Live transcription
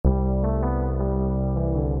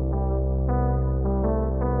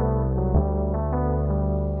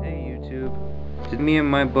Me and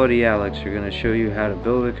my buddy Alex are going to show you how to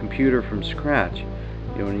build a computer from scratch.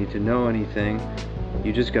 You don't need to know anything,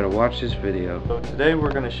 you just got to watch this video. So today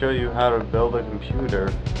we're going to show you how to build a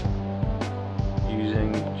computer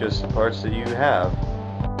using just the parts that you have.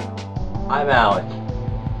 I'm Alex.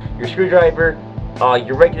 Your screwdriver,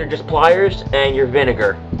 your regular just pliers, and your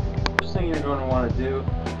vinegar. First thing you're going to want to do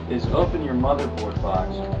is open your motherboard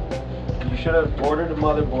box. You should have ordered a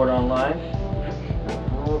motherboard online.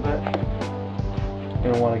 A little bit.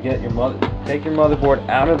 You're going to want to get take your motherboard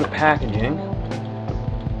out of the packaging.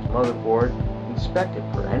 Motherboard, inspect it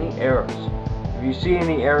for any errors. If you see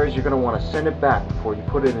any errors, you're going to want to send it back before you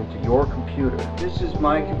put it into your computer. This is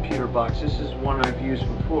my computer box. This is one I've used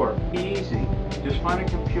before. Easy. Just find a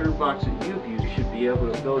computer box that you've used. You should be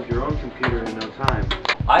able to build your own computer in no time.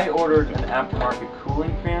 I ordered an aftermarket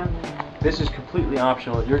cooling fan. This is completely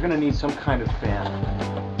optional. You're going to need some kind of fan.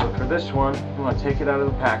 But for this one, you want to take it out of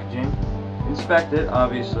the packaging, inspect it,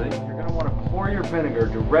 obviously. You're going to want to pour your vinegar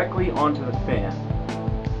directly onto the fan.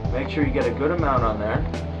 Make sure you get a good amount on there.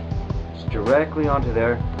 Just directly onto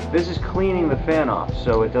there. This is cleaning the fan off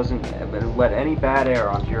so it doesn't let any bad air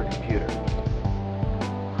onto your computer.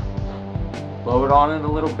 Blow it on it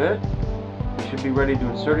a little bit. You should be ready to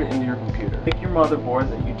insert it into your computer. Take your motherboard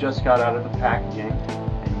that you just got out of the packaging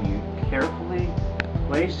and you carefully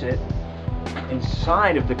place it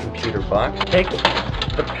inside of the computer box. Take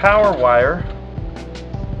the power wire,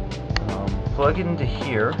 plug it into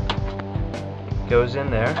here. Goes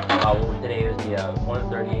in there. What we did today is the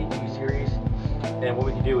 138G series, and what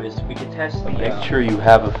we can do is we can test the. Make sure you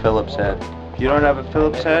have a Phillips head. If you don't have a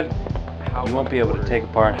Phillips head, you won't be able to take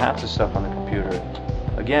apart half the stuff on the computer.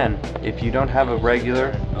 Again, if you don't have a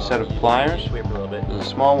regular set of pliers, there's a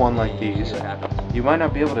small one like these, you might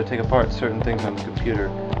not be able to take apart certain things on the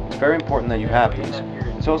computer. It's very important that you have these.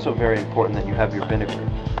 It's also very important that you have your vinegar.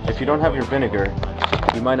 If you don't have your vinegar,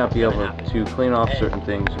 you might not be able to clean off certain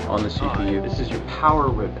things on the CPU. This is your power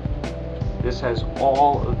ribbon. This has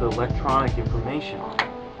all of the electronic information on it.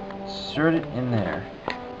 Insert it in there.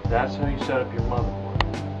 That's how you set up your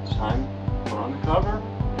motherboard. It's time to put on the cover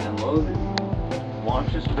and load it.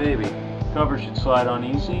 Launch this baby. The cover should slide on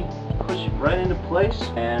easy. Push it right into place,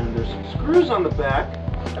 and there's some screws on the back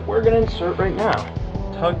that we're going to insert right now.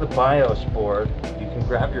 Tug the BIOS board. You can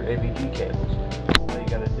grab your AVG cables. All you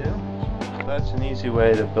got to do. That's an easy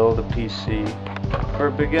way to build a PC for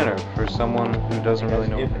a beginner, for someone who doesn't really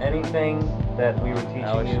know. If anything that we were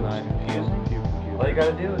teaching you is confusing, all you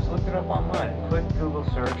gotta do is look it up online. Quick Google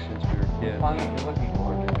search since we were kids. Find what you're looking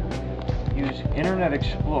for. Use Internet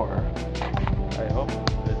Explorer. I hope